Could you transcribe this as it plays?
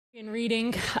In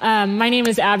reading, my name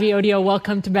is Abby Odio.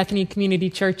 Welcome to Bethany Community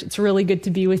Church. It's really good to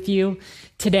be with you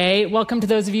today. Welcome to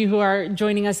those of you who are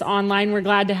joining us online. We're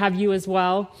glad to have you as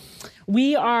well.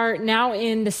 We are now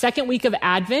in the second week of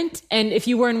Advent, and if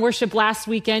you were in worship last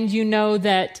weekend, you know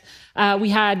that we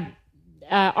had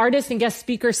artist and guest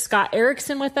speaker Scott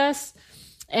Erickson with us.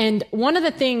 And one of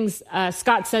the things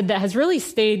Scott said that has really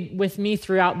stayed with me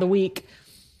throughout the week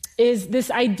is this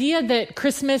idea that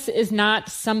Christmas is not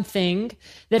something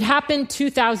that happened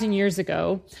 2,000 years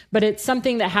ago, but it's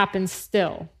something that happens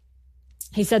still.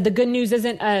 He said the good news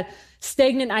isn't a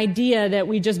stagnant idea that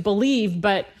we just believe,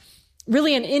 but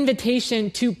really an invitation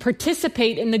to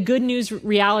participate in the good news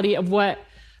reality of what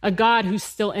a God who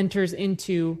still enters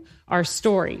into our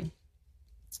story.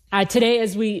 Today,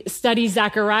 as we study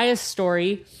Zechariah's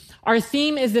story, our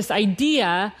theme is this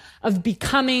idea of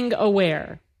becoming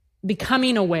aware.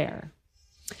 Becoming aware.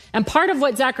 And part of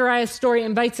what Zechariah's story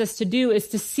invites us to do is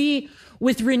to see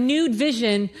with renewed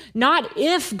vision, not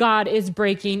if God is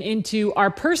breaking into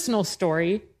our personal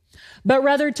story, but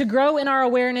rather to grow in our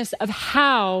awareness of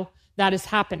how that is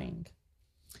happening.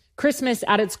 Christmas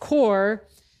at its core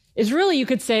is really, you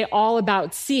could say, all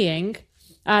about seeing.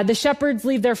 The shepherds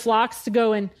leave their flocks to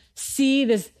go and see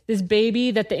this baby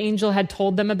that the angel had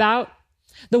told them about.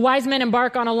 The wise men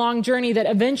embark on a long journey that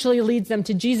eventually leads them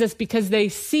to Jesus because they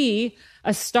see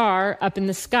a star up in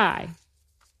the sky.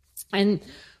 And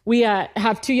we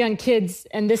have two young kids,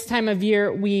 and this time of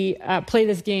year we play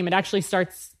this game. It actually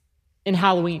starts in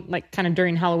Halloween, like kind of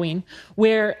during Halloween,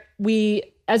 where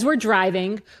as we're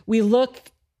driving, we look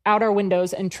out our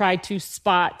windows and try to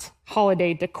spot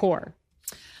holiday decor.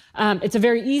 It's a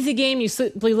very easy game. You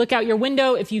simply look out your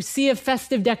window. If you see a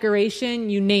festive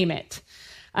decoration, you name it.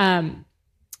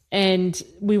 And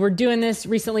we were doing this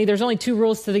recently. There's only 2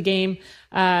 rules to the game,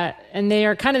 and they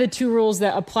are kind of the 2 rules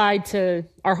that apply to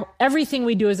everything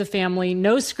we do as a family: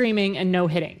 no screaming and no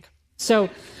hitting. So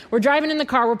we're driving in the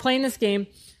car. We're playing this game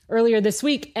earlier this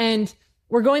week, and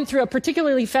we're going through a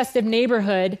particularly festive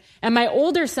neighborhood, and my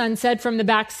older son said from the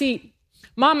back seat,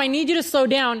 "Mom, I need you to slow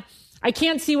down. I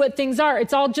can't see what things are.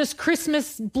 It's all just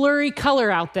Christmas blurry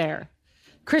color out there.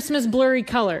 Christmas blurry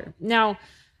color." Now,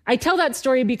 I tell that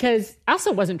story because I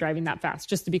also wasn't driving that fast,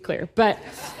 just to be clear. But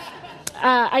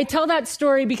I tell that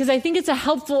story because I think it's a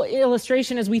helpful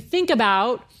illustration as we think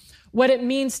about what it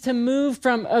means to move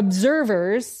from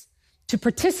observers to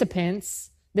participants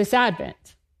this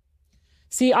Advent.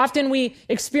 See, often we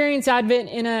experience Advent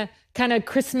in a kind of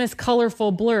Christmas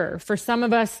colorful blur. For some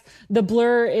of us, the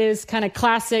blur is kind of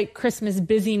classic Christmas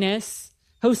busyness.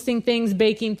 Hosting things,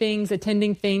 baking things,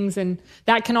 attending things, and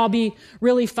that can all be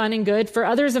really fun and good. For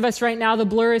others of us right now, the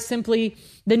blur is simply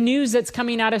the news that's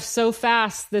coming at us so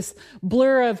fast, this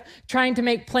blur of trying to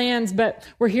make plans, but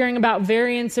we're hearing about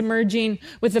variants emerging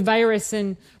with the virus,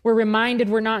 and we're reminded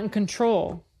we're not in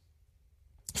control.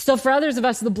 Still, for others of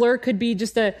us, the blur could be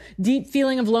just a deep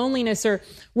feeling of loneliness or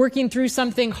working through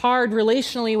something hard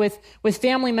relationally with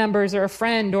family members or a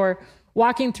friend, or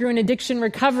walking through an addiction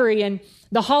recovery, and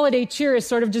the holiday cheer is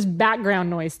sort of just background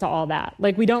noise to all that.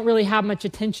 Like we don't really have much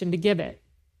attention to give it.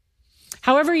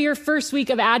 However, your first week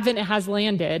of Advent has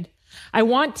landed, I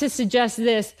want to suggest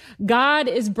this: God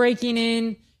is breaking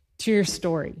in to your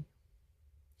story.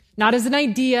 Not as an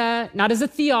idea, not as a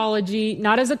theology,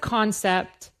 not as a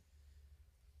concept.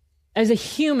 As a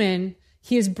human,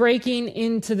 he is breaking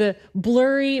into the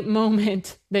blurry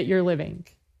moment that you're living.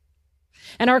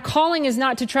 And our calling is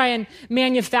not to try and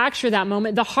manufacture that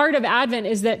moment. The heart of Advent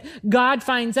is that God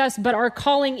finds us, but our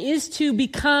calling is to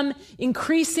become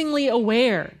increasingly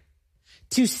aware,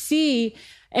 to see.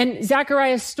 And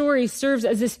Zechariah's story serves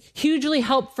as this hugely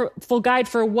helpful guide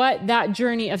for what that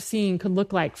journey of seeing could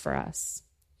look like for us.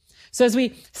 So as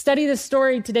we study this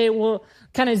story today, we'll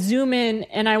kind of zoom in,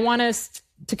 and I want us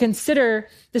to consider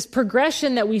this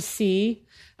progression that we see,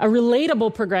 a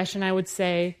relatable progression, I would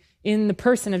say, in the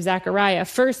person of Zechariah.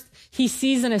 First, he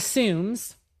sees and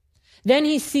assumes. Then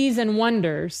he sees and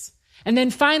wonders. And then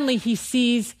finally, he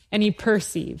sees and he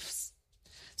perceives.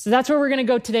 So that's where we're going to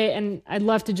go today. And I'd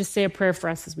love to just say a prayer for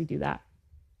us as we do that.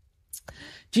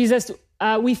 Jesus,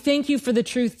 we thank you for the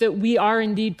truth that we are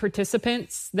indeed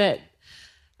participants, that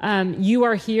you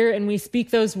are here and we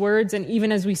speak those words. And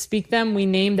even as we speak them, we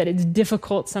name that it's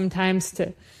difficult sometimes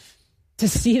to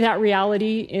see that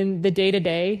reality in the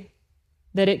day-to-day.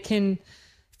 That it can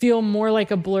feel more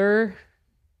like a blur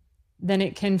than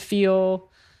it can feel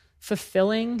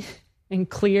fulfilling and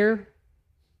clear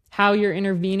how you're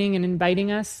intervening and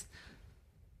inviting us.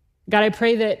 God, I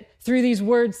pray that through these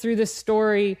words, through this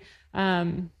story,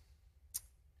 they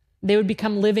would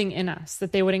become living in us,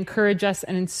 that they would encourage us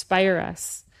and inspire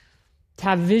us to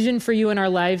have vision for you in our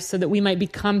lives so that we might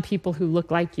become people who look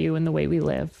like you in the way we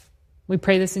live. We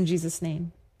pray this in Jesus'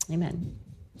 name. Amen.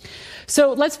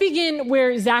 So let's begin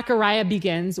where Zechariah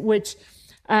begins, which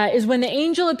is when the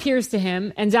angel appears to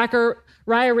him and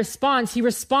Zechariah responds. He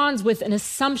responds with an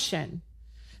assumption.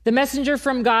 The messenger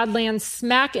from God lands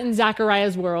smack in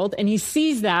Zechariah's world, and he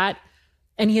sees that,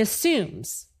 and he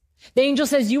assumes. The angel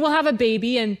says, you will have a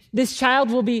baby, and this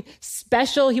child will be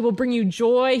special. He will bring you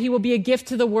joy. He will be a gift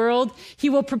to the world. He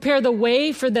will prepare the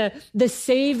way for the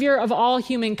Savior of all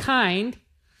humankind.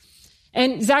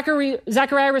 And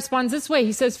Zechariah responds this way.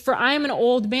 He says, for I am an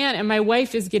old man, and my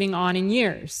wife is getting on in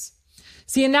years.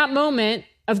 See, in that moment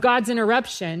of God's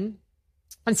interruption,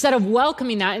 instead of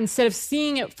welcoming that, instead of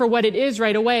seeing it for what it is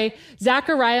right away,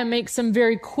 Zechariah makes some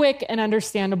very quick and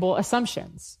understandable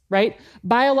assumptions, right?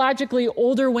 Biologically,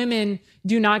 older women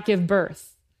do not give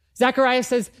birth. Zechariah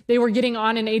says they were getting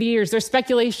on in 80 years. There's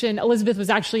speculation Elizabeth was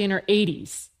actually in her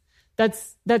 80s.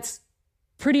 That's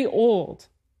pretty old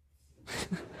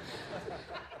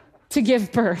to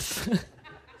give birth.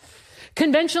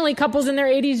 Conventionally, couples in their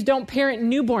 80s don't parent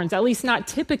newborns, at least not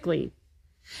typically.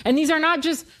 And these are not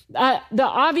just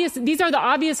these are the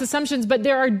obvious assumptions, but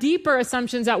there are deeper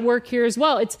assumptions at work here as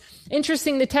well. It's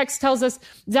interesting. The text tells us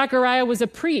Zechariah was a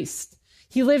priest.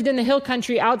 He lived in the hill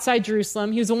country outside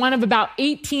Jerusalem. He was one of about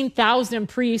 18,000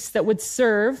 priests that would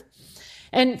serve.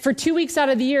 And for 2 weeks out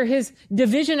of the year, his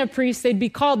division of priests, they'd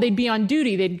be on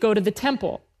duty. They'd go to the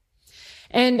temple.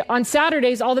 And on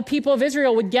Saturdays, all the people of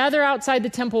Israel would gather outside the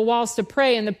temple walls to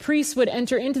pray, and the priests would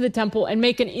enter into the temple and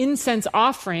make an incense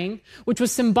offering, which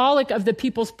was symbolic of the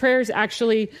people's prayers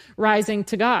actually rising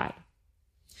to God.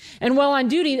 And while on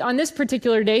duty on this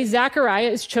particular day, Zechariah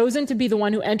is chosen to be the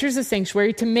one who enters the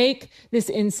sanctuary to make this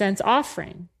incense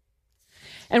offering.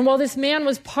 And while this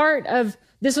was part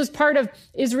of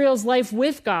Israel's life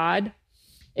with God,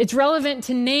 it's relevant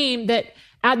to name that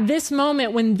at this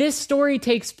moment when this story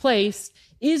takes place,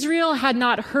 Israel had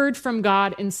not heard from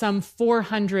God in some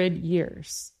 400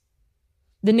 years.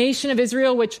 The nation of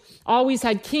Israel, which always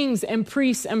had kings and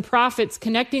priests and prophets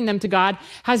connecting them to God,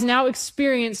 has now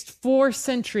experienced 4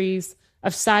 centuries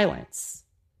of silence.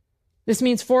 This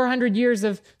means 400 years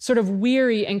of sort of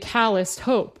weary and calloused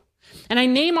hope. And I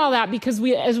name all that because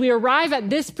as we arrive at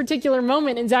this particular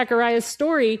moment in Zechariah's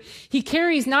story, he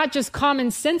carries not just common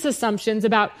sense assumptions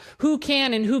about who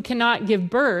can and who cannot give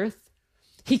birth.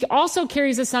 He also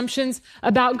carries assumptions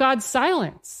about God's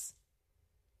silence.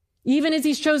 Even as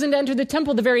he's chosen to enter the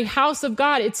temple, the very house of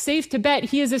God, it's safe to bet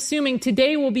he is assuming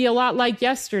today will be a lot like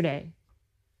yesterday.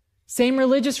 Same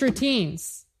religious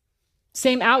routines,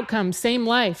 same outcomes, same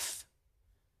life,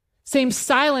 same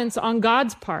silence on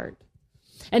God's part.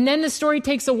 And then the story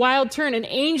takes a wild turn. An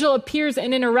angel appears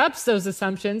and interrupts those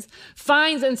assumptions,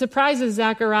 finds and surprises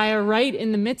Zechariah right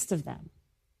in the midst of them.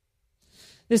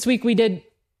 This week we did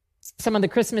some of the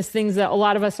Christmas things that a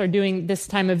lot of us are doing this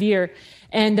time of year.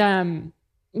 And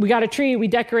we got a tree, we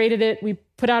decorated it, we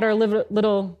put out our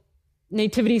little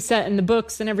nativity set and the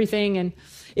books and everything. And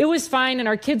it was fine, and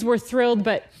our kids were thrilled.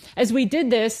 But as we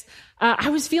did this, I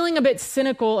was feeling a bit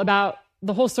cynical about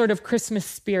the whole sort of Christmas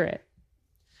spirit.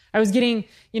 I was getting,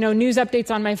 news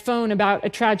updates on my phone about a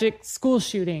tragic school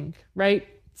shooting, right?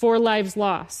 4 lives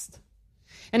lost.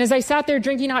 And as I sat there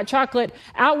drinking hot chocolate,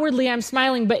 outwardly I'm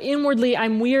smiling, but inwardly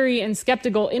I'm weary and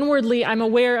skeptical. Inwardly, I'm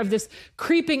aware of this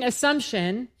creeping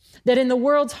assumption that in the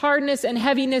world's hardness and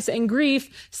heaviness and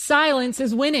grief, silence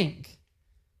is winning.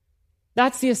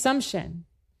 That's the assumption.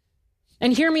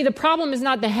 And hear me, the problem is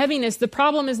not the heaviness. The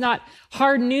problem is not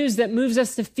hard news that moves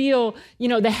us to feel,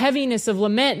 the heaviness of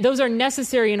lament. Those are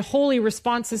necessary and holy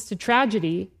responses to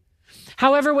tragedy.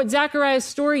 However, what Zechariah's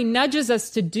story nudges us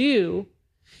to do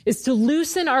is to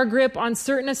loosen our grip on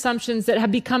certain assumptions that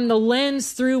have become the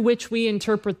lens through which we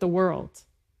interpret the world.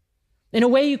 In a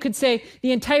way, you could say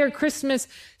the entire Christmas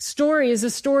story is a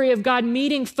story of God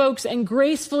meeting folks and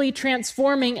gracefully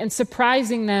transforming and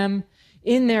surprising them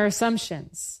in their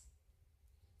assumptions.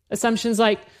 Assumptions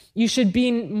like, you should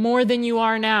be more than you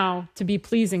are now to be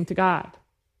pleasing to God.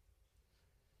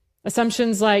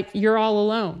 Assumptions like, you're all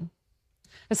alone.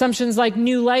 Assumptions like,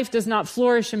 new life does not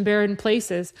flourish in barren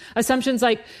places. Assumptions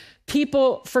like,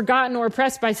 people forgotten or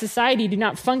oppressed by society do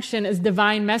not function as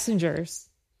divine messengers.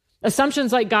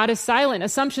 Assumptions like, God is silent.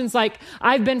 Assumptions like,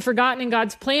 I've been forgotten in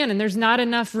God's plan and there's not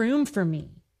enough room for me.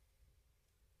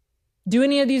 Do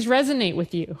any of these resonate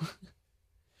with you?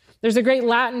 There's a great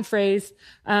Latin phrase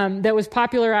that was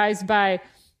popularized by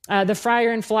the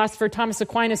friar and philosopher Thomas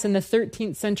Aquinas in the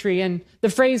 13th century. And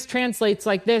the phrase translates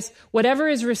like this: whatever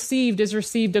is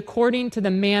received according to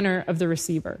the manner of the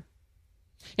receiver.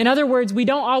 In other words, we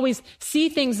don't always see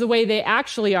things the way they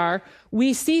actually are.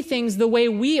 We see things the way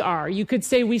we are. You could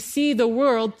say we see the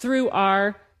world through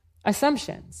our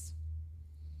assumptions.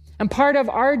 And part of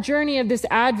our journey of this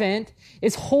Advent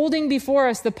is holding before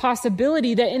us the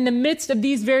possibility that in the midst of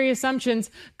these very assumptions,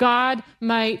 God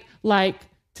might like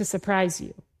to surprise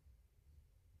you.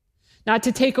 Not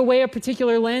to take away a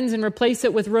particular lens and replace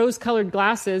it with rose-colored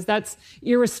glasses. That's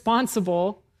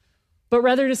irresponsible. But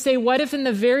rather to say, what if in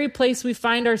the very place we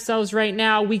find ourselves right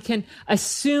now, we can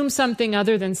assume something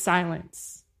other than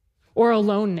silence or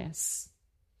aloneness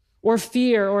or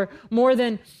fear or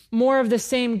more of the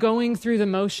same going through the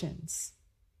motions?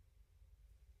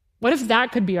 What if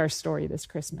that could be our story this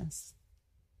Christmas?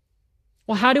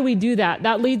 Well, how do we do that?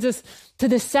 That leads us to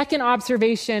the second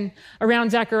observation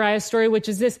around Zechariah's story, which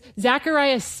is this: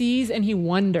 Zechariah sees and he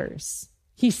wonders.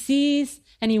 He sees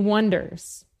and he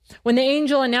wonders. When the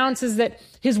angel announces that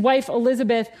his wife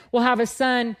Elizabeth will have a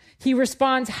son, he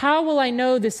responds, "How will I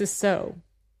know this is so?"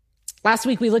 Last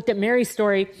week we looked at Mary's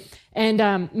story,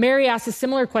 and Mary asks a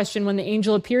similar question when the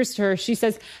angel appears to her. She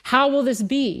says, "How will this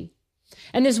be?"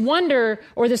 And this wonder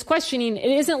or this questioning,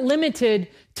 it isn't limited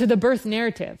to the birth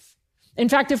narrative. In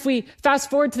fact, if we fast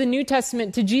forward to the New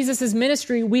Testament, to Jesus'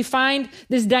 ministry, we find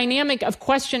this dynamic of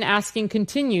question asking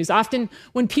continues. Often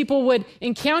when people would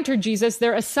encounter Jesus,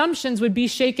 their assumptions would be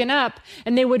shaken up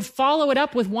and they would follow it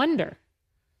up with wonder.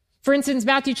 For instance,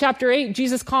 Matthew chapter 8,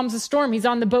 Jesus calms the storm. He's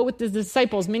on the boat with the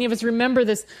disciples. Many of us remember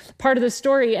this part of the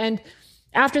story. And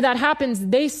after that happens,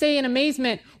 they say in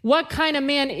amazement, "What kind of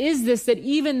man is this that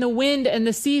even the wind and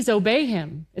the seas obey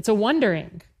him?" It's a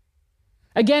wondering.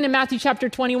 Again, in Matthew chapter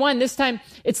 21, this time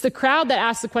it's the crowd that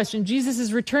asks the question. Jesus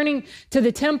is returning to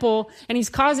the temple and he's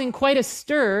causing quite a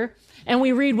stir. And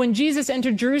we read, when Jesus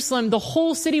entered Jerusalem, the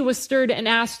whole city was stirred and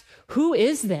asked, "Who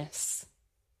is this?"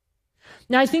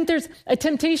 Now, I think there's a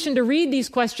temptation to read these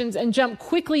questions and jump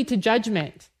quickly to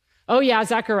judgment. Oh yeah,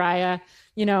 Zechariah,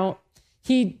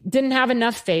 he didn't have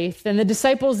enough faith. And the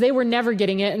disciples, they were never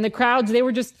getting it. And the crowds, they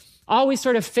were just always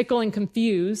sort of fickle and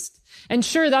confused. And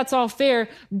sure, that's all fair.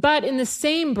 But in the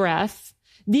same breath,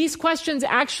 these questions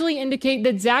actually indicate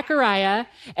that Zechariah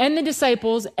and the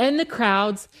disciples and the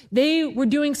crowds, they were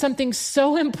doing something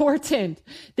so important.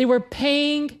 They were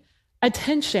paying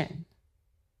attention.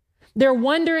 They're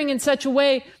wondering in such a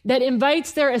way that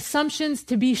invites their assumptions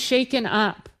to be shaken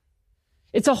up.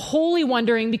 It's a holy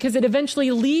wondering because it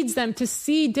eventually leads them to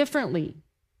see differently.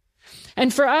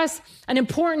 And for us, an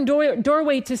important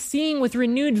doorway to seeing with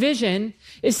renewed vision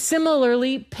is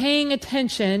similarly paying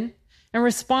attention and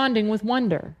responding with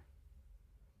wonder.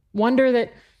 Wonder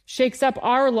that shakes up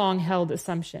our long-held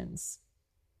assumptions.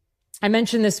 I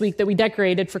mentioned this week that we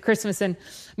decorated for Christmas, and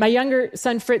my younger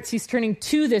son, Fritz, he's turning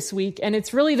 2 this week, and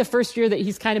it's really the first year that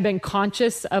he's kind of been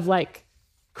conscious of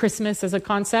Christmas as a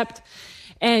concept.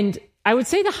 And I would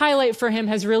say the highlight for him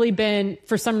has really been,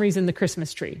 for some reason, the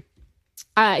Christmas tree.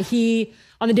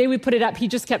 On the day we put it up, he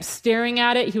just kept staring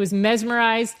at it. He was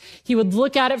mesmerized. He would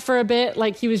look at it for a bit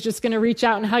like he was just going to reach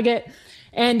out and hug it.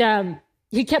 And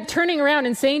he kept turning around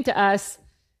and saying to us,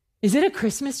 "Is it a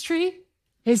Christmas tree?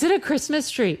 Is it a Christmas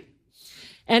tree?"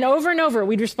 And over,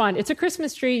 we'd respond, "It's a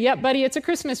Christmas tree. Yep, buddy, it's a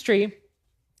Christmas tree."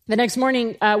 The next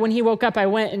morning, when he woke up, I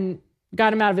went and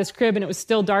got him out of his crib, and it was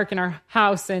still dark in our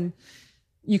house. And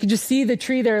you could just see the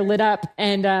tree there lit up.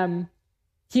 And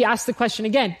he asked the question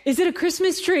again, "Is it a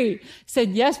Christmas tree?" I said,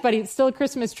 "Yes, buddy, it's still a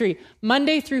Christmas tree."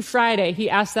 Monday through Friday, he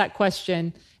asked that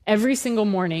question every single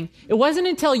morning. It wasn't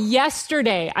until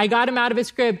yesterday I got him out of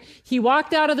his crib. He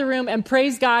walked out of the room and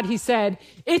praise God, he said,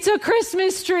 "It's a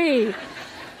Christmas tree."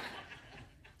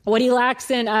 What he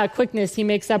lacks in quickness, he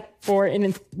makes up for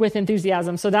with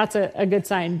enthusiasm. So that's a good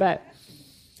sign. But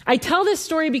I tell this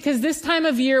story because this time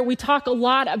of year, we talk a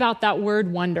lot about that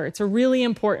word wonder. It's a really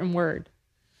important word.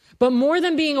 But more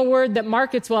than being a word that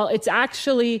markets well, it's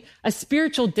actually a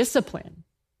spiritual discipline.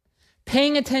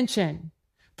 Paying attention,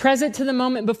 present to the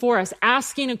moment before us,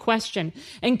 asking a question.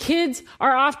 And kids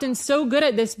are often so good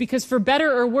at this because for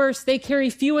better or worse, they carry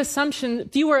fewer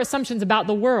assumptions about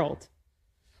the world.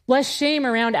 Less shame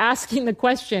around asking the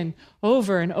question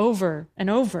over and over and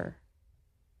over.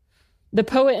 The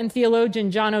poet and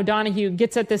theologian John O'Donohue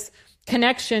gets at this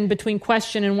connection between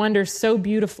question and wonder so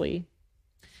beautifully.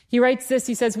 He writes this,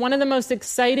 he says, "One of the most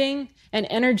exciting and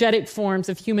energetic forms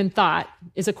of human thought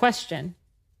is a question.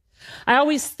 I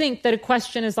always think that a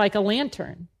question is like a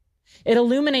lantern. It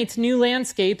illuminates new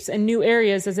landscapes and new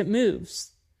areas as it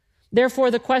moves.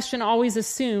 Therefore, the question always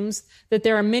assumes that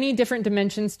there are many different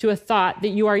dimensions to a thought that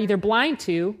you are either blind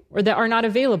to or that are not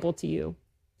available to you.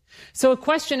 So a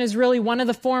question is really one of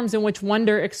the forms in which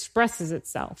wonder expresses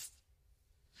itself.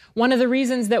 One of the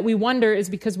reasons that we wonder is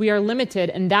because we are limited,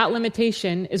 and that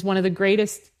limitation is one of the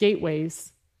greatest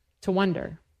gateways to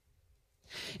wonder.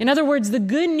 In other words, the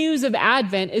good news of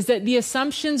Advent is that the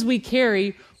assumptions we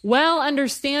carry, well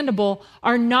understandable,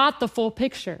 are not the full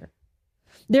picture.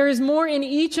 There is more in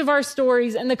each of our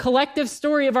stories and the collective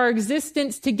story of our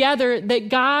existence together that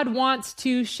God wants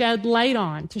to shed light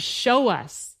on, to show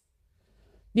us.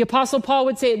 The Apostle Paul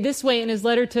would say it this way in his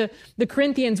letter to the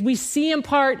Corinthians: we see in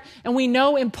part and we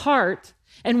know in part,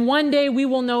 and one day we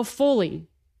will know fully.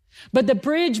 But the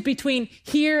bridge between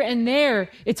here and there,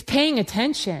 it's paying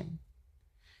attention.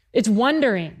 It's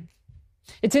wondering.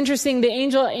 It's interesting, the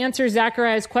angel answers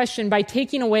Zechariah's question by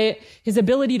taking away his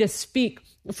ability to speak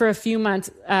for a few months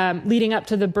leading up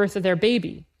to the birth of their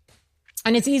baby.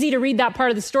 And it's easy to read that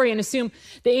part of the story and assume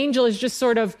the angel is just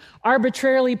sort of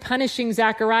arbitrarily punishing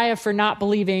Zechariah for not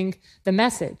believing the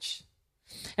message.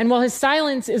 And while his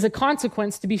silence is a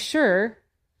consequence, to be sure,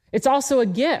 it's also a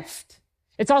gift.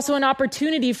 It's also an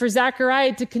opportunity for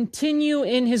Zechariah to continue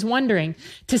in his wondering,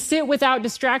 to sit without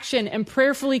distraction and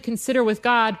prayerfully consider with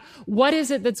God, what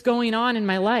is it that's going on in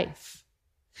my life?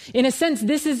 In a sense,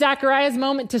 this is Zechariah's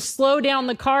moment to slow down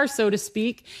the car, so to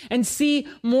speak, and see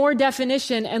more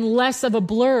definition and less of a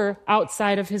blur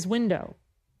outside of his window.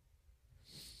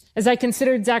 As I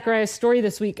considered Zechariah's story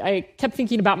this week, I kept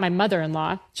thinking about my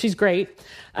mother-in-law. She's great.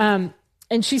 And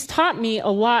she's taught me a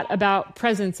lot about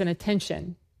presence and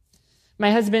attention.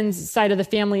 My husband's side of the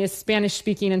family is Spanish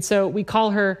speaking, and so we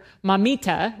call her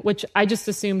mamita, which I just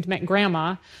assumed meant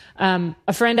grandma.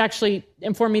 A friend actually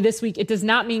informed me this week, it does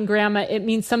not mean grandma, it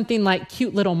means something like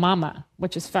cute little mama,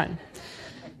 which is fun.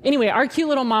 Anyway, our cute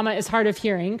little mama is hard of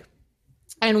hearing,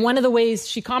 and one of the ways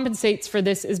she compensates for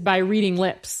this is by reading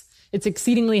lips. It's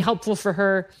exceedingly helpful for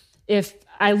her if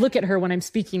I look at her when I'm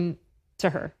speaking to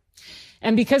her.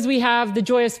 And because we have the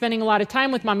joy of spending a lot of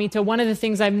time with mamita, one of the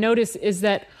things I've noticed is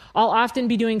that I'll often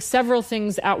be doing several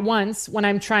things at once when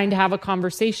I'm trying to have a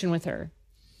conversation with her.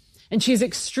 And she's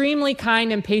extremely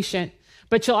kind and patient,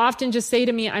 but she'll often just say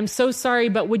to me, I'm so sorry,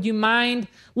 but would you mind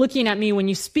looking at me when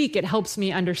you speak? It helps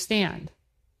me understand.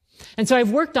 And so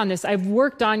I've worked on this. I've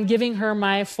worked on giving her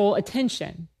my full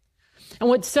attention. And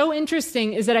what's so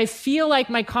interesting is that I feel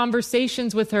like my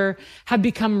conversations with her have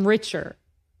become richer,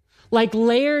 like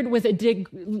layered with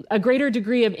a greater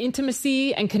degree of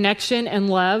intimacy and connection and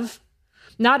love.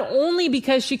 Not only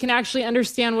because she can actually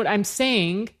understand what I'm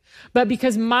saying, but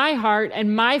because my heart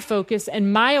and my focus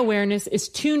and my awareness is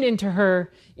tuned into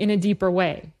her in a deeper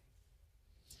way.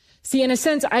 See, in a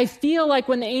sense, I feel like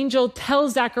when the angel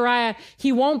tells Zechariah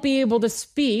he won't be able to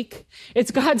speak,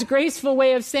 it's God's graceful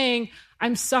way of saying,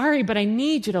 I'm sorry, but I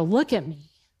need you to look at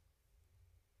me.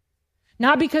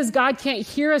 Not because God can't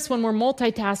hear us when we're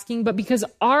multitasking, but because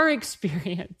our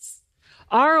experience,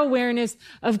 our awareness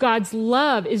of God's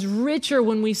love is richer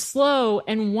when we slow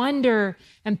and wonder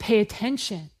and pay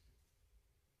attention.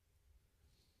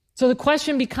 So the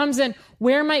question becomes then,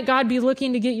 where might God be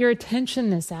looking to get your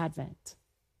attention this Advent?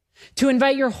 To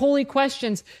invite your holy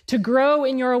questions, to grow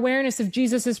in your awareness of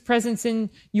Jesus' presence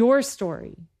in your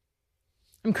story.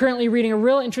 I'm currently reading a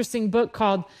real interesting book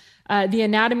called The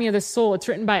Anatomy of the Soul. It's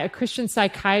written by a Christian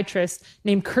psychiatrist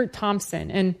named Kurt Thompson.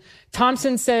 And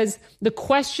Thompson says the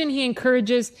question he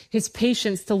encourages his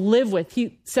patients to live with,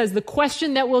 he says the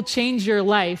question that will change your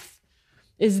life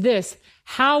is this: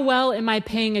 how well am I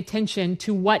paying attention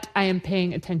to what I am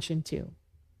paying attention to?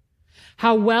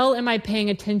 How well am I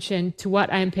paying attention to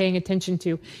what I am paying attention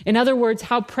to? In other words,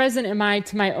 how present am I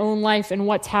to my own life and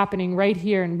what's happening right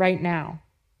here and right now?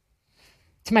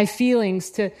 To my feelings,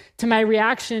 to my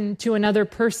reaction to another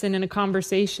person in a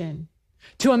conversation,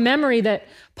 to a memory that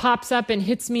pops up and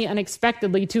hits me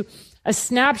unexpectedly, to a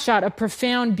snapshot of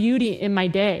profound beauty in my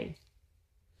day.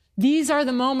 These are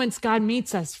the moments God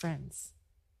meets us, friends.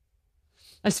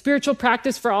 A spiritual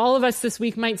practice for all of us this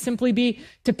week might simply be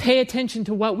to pay attention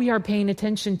to what we are paying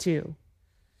attention to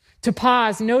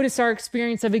pause, notice our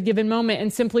experience of a given moment,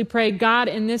 and simply pray, God,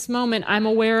 in this moment, I'm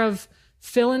aware of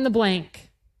fill in the blank.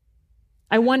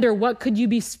 I wonder, what could you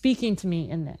be speaking to me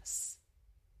in this?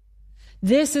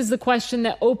 This is the question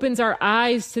that opens our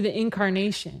eyes to the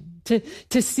incarnation,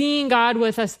 to seeing God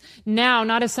with us now,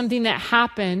 not as something that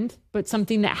happened, but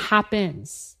something that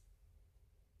happens.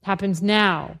 Happens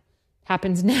now.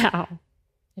 Happens now.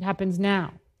 It happens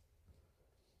now.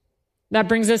 That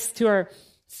brings us to our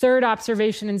third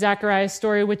observation in Zechariah's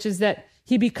story, which is that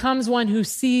he becomes one who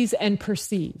sees and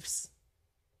perceives.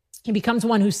 He becomes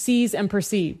one who sees and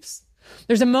perceives.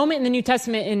 There's a moment in the New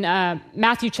Testament in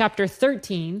Matthew chapter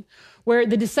 13 where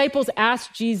the disciples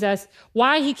ask Jesus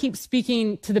why he keeps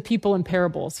speaking to the people in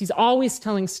parables. He's always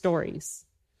telling stories.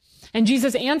 And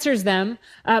Jesus answers them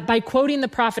by quoting the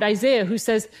prophet Isaiah, who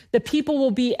says, "The people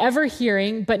will be ever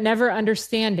hearing, but never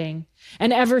understanding,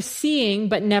 and ever seeing,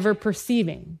 but never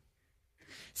perceiving."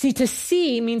 See, to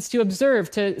see means to observe,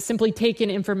 to simply take in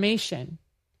information.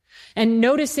 And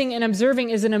noticing and observing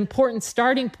is an important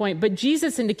starting point, but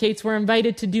Jesus indicates we're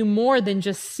invited to do more than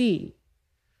just see.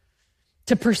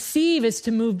 To perceive is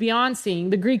to move beyond seeing.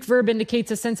 The Greek verb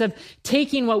indicates a sense of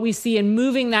taking what we see and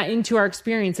moving that into our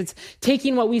experience. It's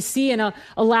taking what we see and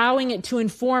allowing it to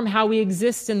inform how we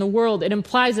exist in the world. It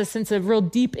implies a sense of real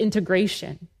deep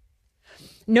integration.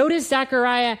 Notice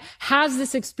Zechariah has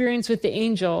this experience with the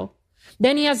angel.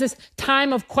 Then he has this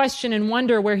time of question and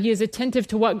wonder where he is attentive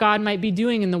to what God might be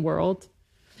doing in the world.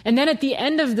 And then at the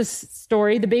end of the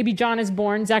story, the baby John is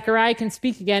born, Zechariah can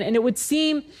speak again, and it would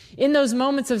seem in those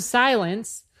moments of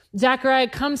silence, Zechariah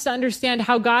comes to understand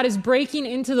how God is breaking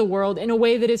into the world in a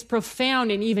way that is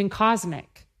profound and even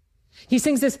cosmic. He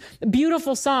sings this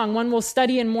beautiful song, one we'll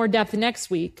study in more depth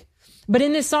next week. But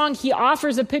in this song, he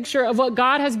offers a picture of what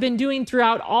God has been doing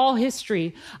throughout all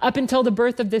history up until the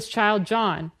birth of this child,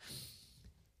 John.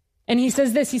 And he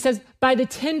says this, he says, "By the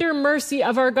tender mercy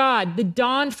of our God, the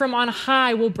dawn from on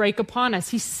high will break upon us."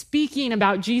 He's speaking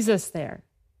about Jesus there.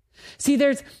 See,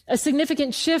 there's a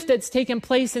significant shift that's taken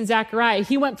place in Zechariah.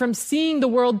 He went from seeing the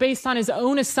world based on his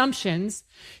own assumptions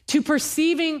to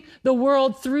perceiving the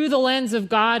world through the lens of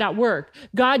God at work,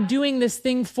 God doing this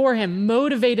thing for him,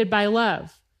 motivated by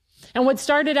love. And what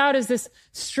started out as this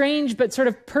strange but sort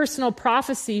of personal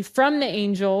prophecy from the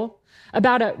angel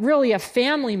about really a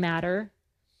family matter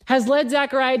has led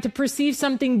Zechariah to perceive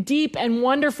something deep and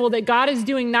wonderful that God is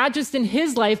doing, not just in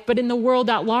his life, but in the world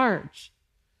at large.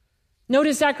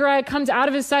 Notice Zechariah comes out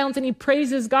of his silence and he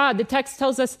praises God. The text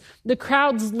tells us the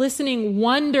crowds listening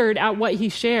wondered at what he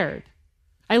shared.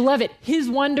 I love it. His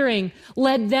wondering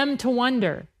led them to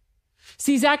wonder.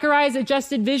 See, Zechariah's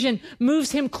adjusted vision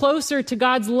moves him closer to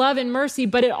God's love and mercy,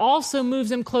 but it also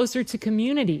moves him closer to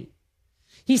community.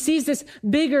 He sees this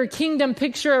bigger kingdom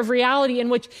picture of reality in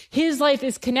which his life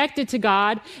is connected to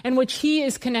God and which he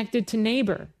is connected to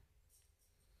neighbor.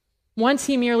 Once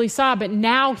he merely saw, but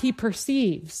now he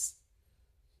perceives.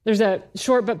 There's a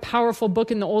short but powerful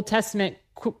book in the Old Testament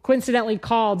coincidentally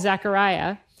called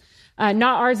Zechariah.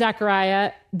 Not our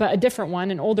Zechariah, but a different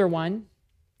one, an older one.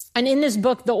 And in this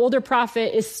book, the older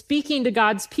prophet is speaking to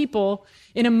God's people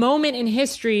in a moment in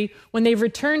history when they've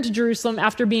returned to Jerusalem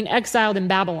after being exiled in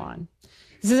Babylon.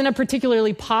 This isn't a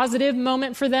particularly positive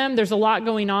moment for them. There's a lot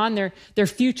going on. Their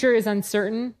future is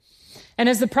uncertain. And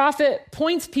as the prophet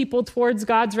points people towards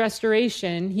God's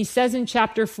restoration, he says in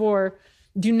chapter 4,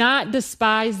 "Do not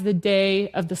despise the day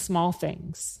of the small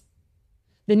things."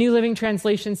 The New Living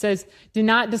Translation says, "Do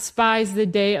not despise the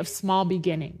day of small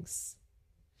beginnings."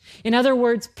 In other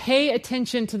words, pay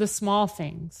attention to the small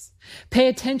things. Pay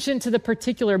attention to the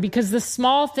particular, because the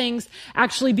small things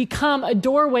actually become a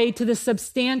doorway to the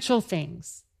substantial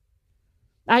things.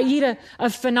 I eat a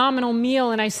phenomenal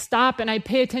meal and I stop and I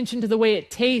pay attention to the way it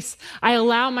tastes. I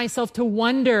allow myself to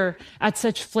wonder at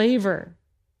such flavor.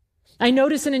 I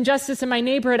notice an injustice in my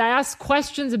neighborhood. I ask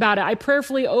questions about it. I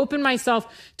prayerfully open myself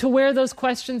to where those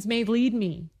questions may lead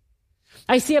me.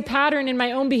 I see a pattern in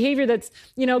my own behavior that's,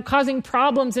 causing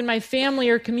problems in my family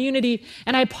or community,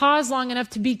 and I pause long enough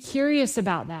to be curious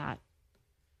about that.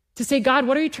 To say, God,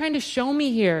 what are you trying to show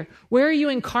me here? Where are you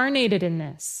incarnated in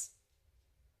this?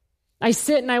 I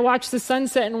sit and I watch the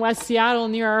sunset in West Seattle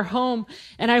near our home,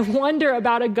 and I wonder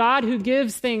about a God who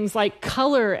gives things like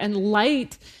color and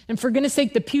light, and for goodness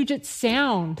sake, the Puget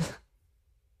Sound.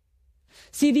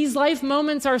 See, these life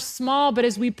moments are small, but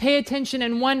as we pay attention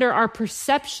and wonder, our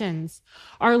perceptions,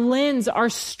 our lens, our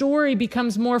story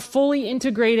becomes more fully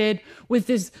integrated with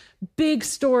this big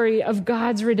story of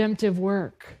God's redemptive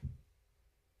work.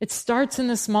 It starts in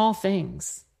the small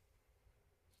things.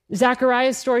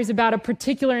 Zechariah's story is about a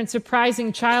particular and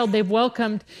surprising child they've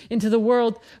welcomed into the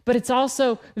world, but it's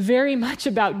also very much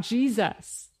about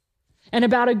Jesus and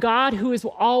about a God who is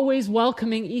always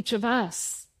welcoming each of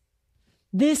us.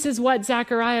 This is what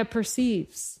Zechariah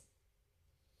perceives.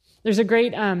 There's a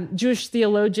great Jewish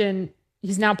theologian,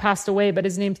 he's now passed away, but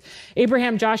his name's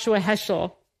Abraham Joshua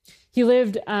Heschel. He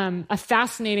lived a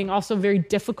fascinating, also very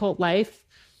difficult life.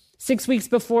 6 weeks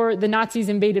before the Nazis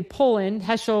invaded Poland,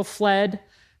 Heschel fled.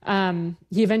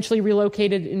 He eventually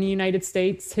relocated in the United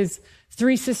States. His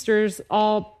 3 sisters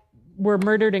all were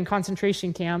murdered in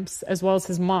concentration camps, as well as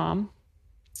his mom.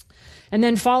 And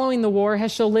then following the war,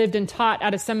 Heschel lived and taught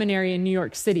at a seminary in New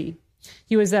York City.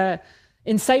 He was an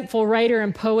insightful writer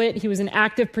and poet. He was an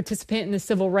active participant in the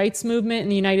civil rights movement in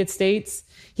the United States.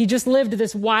 He just lived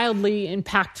this wildly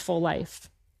impactful life.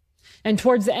 And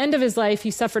towards the end of his life,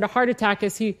 he suffered a heart attack.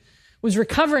 As he was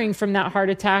recovering from that heart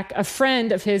attack, a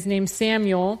friend of his named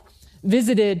Samuel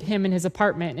visited him in his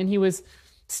apartment, and he was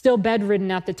still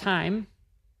bedridden at the time.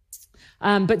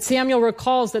 But Samuel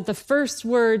recalls that the first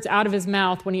words out of his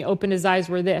mouth when he opened his eyes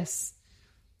were this.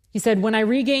 He said, "When I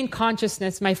regained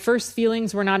consciousness, my first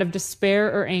feelings were not of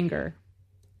despair or anger.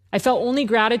 I felt only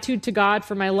gratitude to God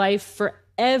for my life, for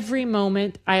every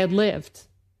moment I had lived.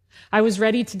 I was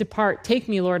ready to depart. Take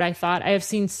me, Lord, I thought. I have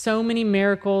seen so many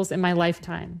miracles in my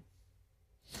lifetime."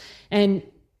 And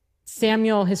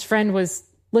Samuel, his friend, was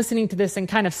listening to this and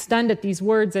kind of stunned at these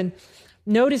words. And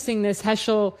noticing this,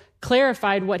 Heschel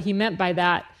clarified what he meant by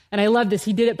that. And I love this.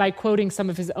 He did it by quoting some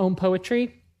of his own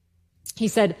poetry. He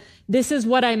said, "This is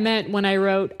what I meant when I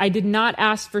wrote, I did not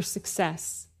ask for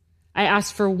success. I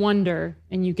asked for wonder,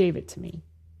 and you gave it to me."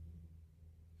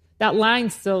 That line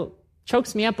still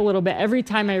chokes me up a little bit every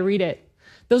time I read it.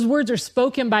 Those words are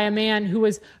spoken by a man who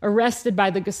was arrested by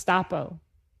the Gestapo,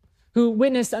 who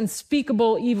witnessed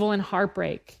unspeakable evil and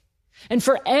heartbreak. And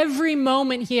for every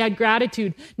moment he had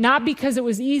gratitude, not because it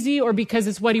was easy or because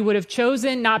it's what he would have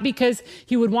chosen, not because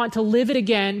he would want to live it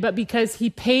again, but because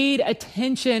he paid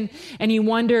attention and he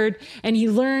wondered and he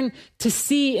learned to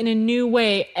see in a new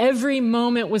way. Every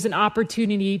moment was an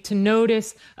opportunity to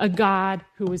notice a God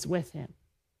who was with him.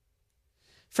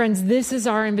 Friends, this is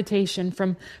our invitation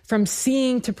from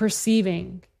seeing to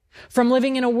perceiving, from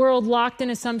living in a world locked in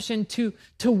assumption to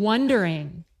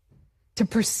wondering, to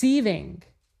perceiving.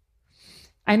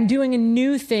 I'm doing a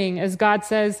new thing, as God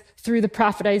says through the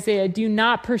prophet Isaiah. Do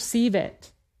not perceive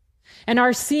it. And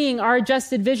our seeing, our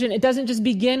adjusted vision, it doesn't just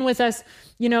begin with us,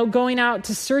 going out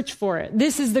to search for it.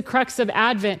 This is the crux of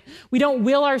Advent. We don't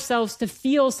will ourselves to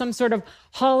feel some sort of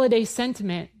holiday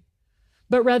sentiment,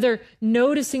 but rather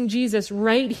noticing Jesus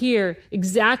right here,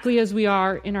 exactly as we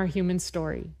are in our human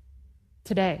story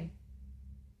today.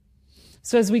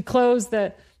 So as we close,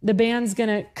 the band's going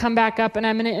to come back up, and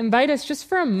I'm going to invite us just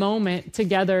for a moment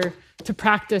together to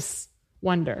practice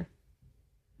wonder.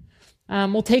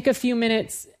 We'll take a few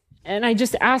minutes, and I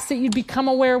just ask that you become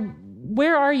aware,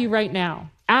 where are you right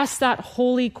now? Ask that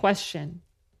holy question.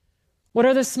 What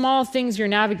are the small things you're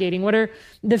navigating? What are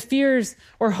the fears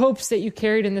or hopes that you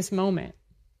carried in this moment?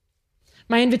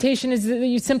 My invitation is that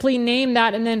you simply name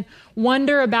that and then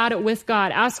wonder about it with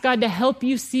God. Ask God to help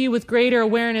you see with greater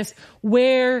awareness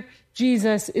where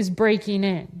Jesus is breaking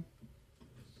in.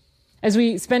 As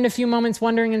we spend a few moments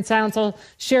wondering in silence, I'll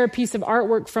share a piece of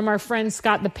artwork from our friend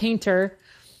Scott the painter.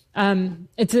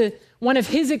 It's one of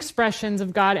his expressions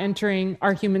of God entering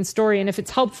our human story. And if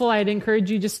it's helpful, I'd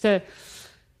encourage you just to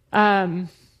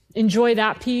enjoy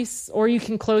that piece, or you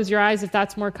can close your eyes if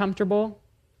that's more comfortable.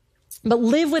 But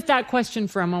live with that question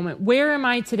for a moment. Where am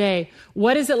I today?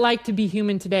 What is it like to be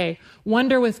human today?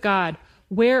 Wonder with God.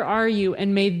 Where are you?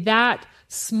 And may this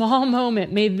small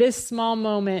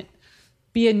moment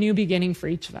be a new beginning for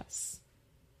each of us.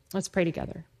 Let's pray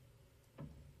together.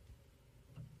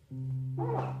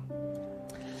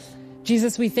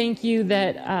 Jesus, we thank you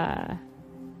that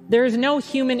there is no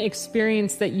human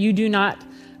experience that you do not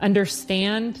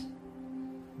understand,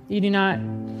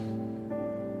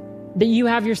 that you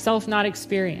have yourself not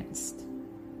experienced.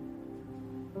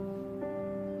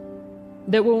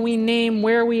 That when we name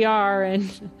where we are and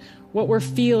what we're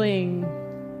feeling,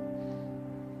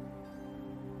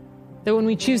 that when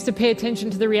we choose to pay attention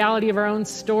to the reality of our own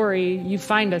story, you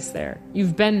find us there.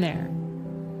 You've been there.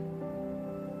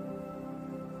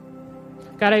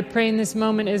 God, I pray in this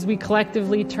moment as we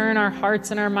collectively turn our hearts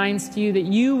and our minds to you, that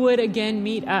you would again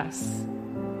meet us.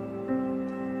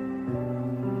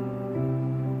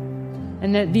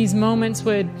 And that these moments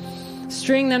would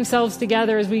string themselves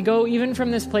together as we go even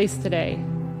from this place today.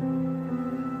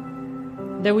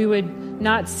 That we would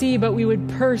not see, but we would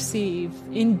perceive.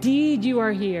 Indeed, you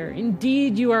are here.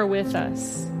 Indeed, you are with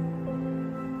us.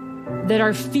 That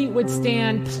our feet would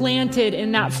stand planted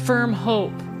in that firm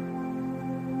hope.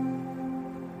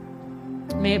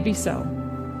 May it be so.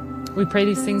 We pray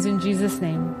these things in Jesus'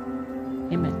 name.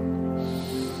 Amen.